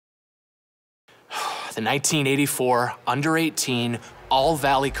the 1984 under-18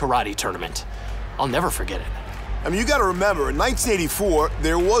 All-Valley Karate Tournament. I'll never forget it. I mean, you gotta remember, in 1984,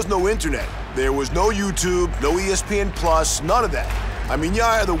 there was no internet. There was no YouTube, no ESPN Plus, none of that. I mean, you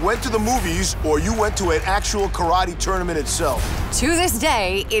either went to the movies or you went to an actual karate tournament itself. To this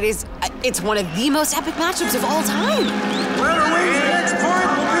day, it's one of the most epic matchups of all time. Whoever wins the next point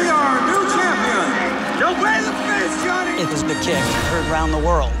will be our new champion. Don't play the fist, Johnny! It was the kick heard around the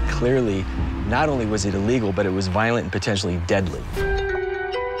world. Clearly, not only was it illegal, but it was violent and potentially deadly.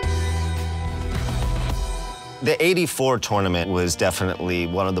 The '84 tournament was definitely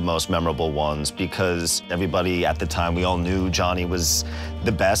one of the most memorable ones because everybody at the time, we all knew Johnny was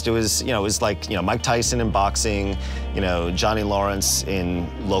the best. It was, it was like, Mike Tyson in boxing, Johnny Lawrence in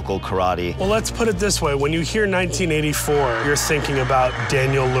local karate. Well, let's put it this way. When you hear 1984, you're thinking about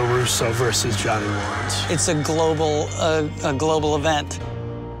Daniel LaRusso versus Johnny Lawrence. It's a global event.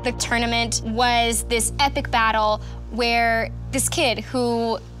 The tournament was this epic battle where this kid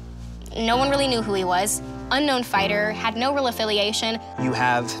who no one really knew who he was, unknown fighter, had no real affiliation. You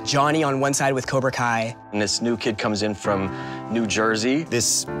have Johnny on one side with Cobra Kai. And this new kid comes in from New Jersey.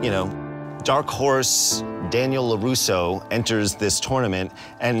 This, dark horse, Daniel LaRusso, enters this tournament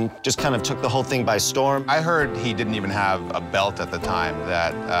and just kind of took the whole thing by storm. I heard he didn't even have a belt at the time,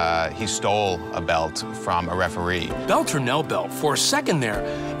 that he stole a belt from a referee. Belt or no belt, for a second there,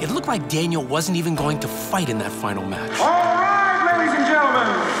 it looked like Daniel wasn't even going to fight in that final match. All right, ladies and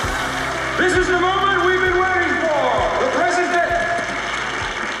gentlemen. This is the moment we've been waiting for. The president.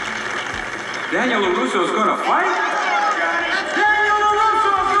 Daniel LaRusso is going to fight. Daniel LaRusso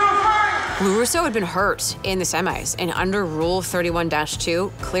is going to fight. LaRusso had been hurt in the semis, and under Rule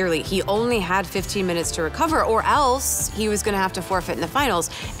 31-2, clearly he only had 15 minutes to recover, or else he was going to have to forfeit in the finals.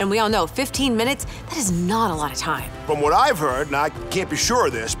 And we all know 15 minutes, that is not a lot of time. From what I've heard, and I can't be sure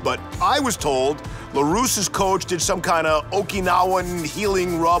of this, but I was told LaRusso's coach did some kind of Okinawan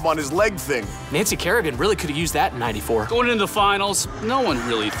healing rub on his leg thing. Nancy Kerrigan really could have used that in '94. Going into the finals, no one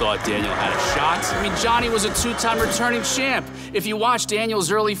really thought Daniel had a shot. I mean, Johnny was a two-time returning champ. If you watch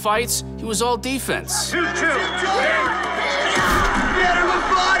Daniel's early fights, he was all defense. 2-2. Get him a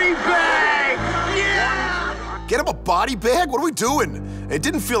body bag! Yeah! Get him a body bag? What are we doing? It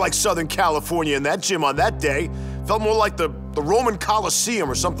didn't feel like Southern California in that gym on that day. Felt more like the Roman Coliseum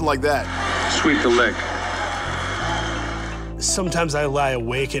or something like that. Sweep the leg. Sometimes I lie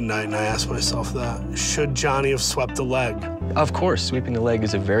awake at night and I ask myself that. Should Johnny have swept the leg? Of course, sweeping the leg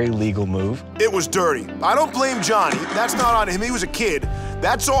is a very legal move. It was dirty. I don't blame Johnny. That's not on him. He was a kid.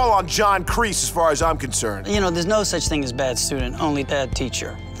 That's all on John Kreese as far as I'm concerned. There's no such thing as bad student, only bad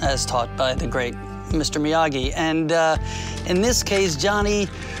teacher, as taught by the great Mr. Miyagi. And in this case, Johnny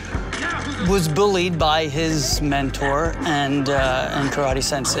was bullied by his mentor and karate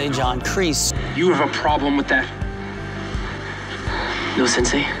sensei, John Kreese. You have a problem with that? No,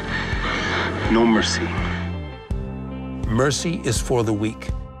 Sensei. No mercy. Mercy is for the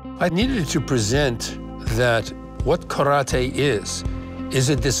weak. I needed to present that what karate is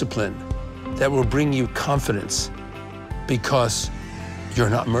a discipline that will bring you confidence because you're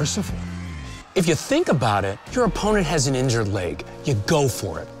not merciful. If you think about it, your opponent has an injured leg. You go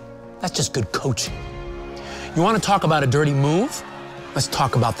for it. That's just good coaching. You want to talk about a dirty move? Let's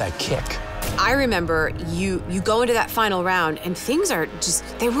talk about that kick. I remember you go into that final round and things are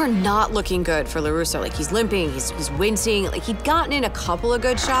they were not looking good for LaRusso. Like, he's limping, he's wincing. Like, he'd gotten in a couple of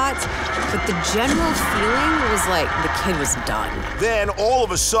good shots, but the general feeling was like the kid was done. Then, all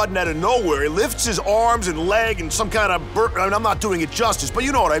of a sudden, out of nowhere, he lifts his arms and leg and some kind of bird. I mean, I'm not doing it justice, but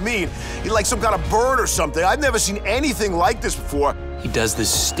you know what I mean. He's like some kind of bird or something. I've never seen anything like this before. He does this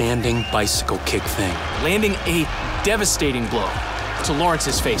standing bicycle kick thing, landing a devastating blow to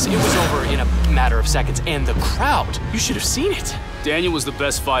Lawrence's face. It was over in a matter of seconds, and the crowd, you should have seen it. Daniel was the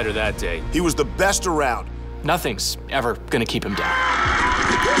best fighter that day. He was the best around. Nothing's ever gonna keep him down.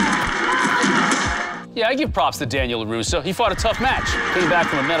 Yeah, I give props to Daniel LaRusso. He fought a tough match, came back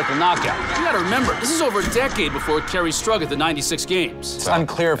from a medical knockout. You gotta remember, this is over a decade before Kerry Strug at the '96 games. It's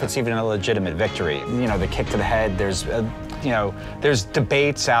unclear if it's even a legitimate victory. The kick to the head, there's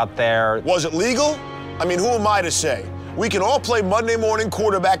debates out there. Was it legal? I mean, who am I to say? We can all play Monday morning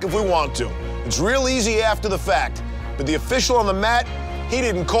quarterback if we want to. It's real easy after the fact. But the official on the mat, he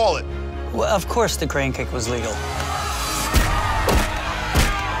didn't call it. Well, of course the crane kick was legal.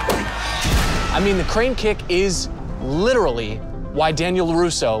 I mean, the crane kick is literally why Daniel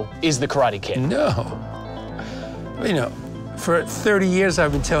LaRusso is the Karate Kid. No. For 30 years,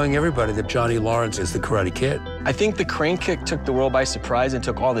 I've been telling everybody that Johnny Lawrence is the Karate Kid. I think the crane kick took the world by surprise and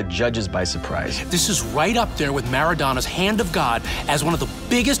took all the judges by surprise. This is right up there with Maradona's Hand of God as one of the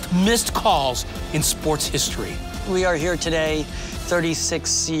biggest missed calls in sports history. We are here today,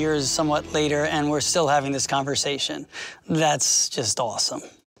 36 years somewhat later, and we're still having this conversation. That's just awesome.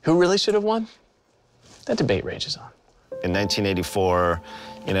 Who really should have won? That debate rages on. In 1984,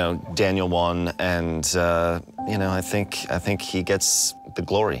 you know, Daniel won, and you know, I think he gets the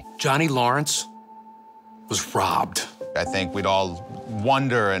glory. Johnny Lawrence was robbed. I think we'd all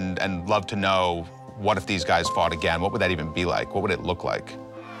wonder and love to know, what if these guys fought again? What would that even be like? What would it look like?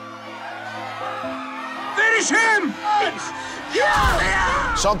 Finish him!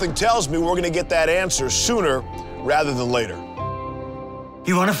 Yeah! Something tells me we're gonna get that answer sooner rather than later.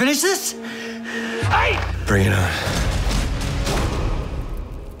 You wanna finish this? Hey! Bring it on.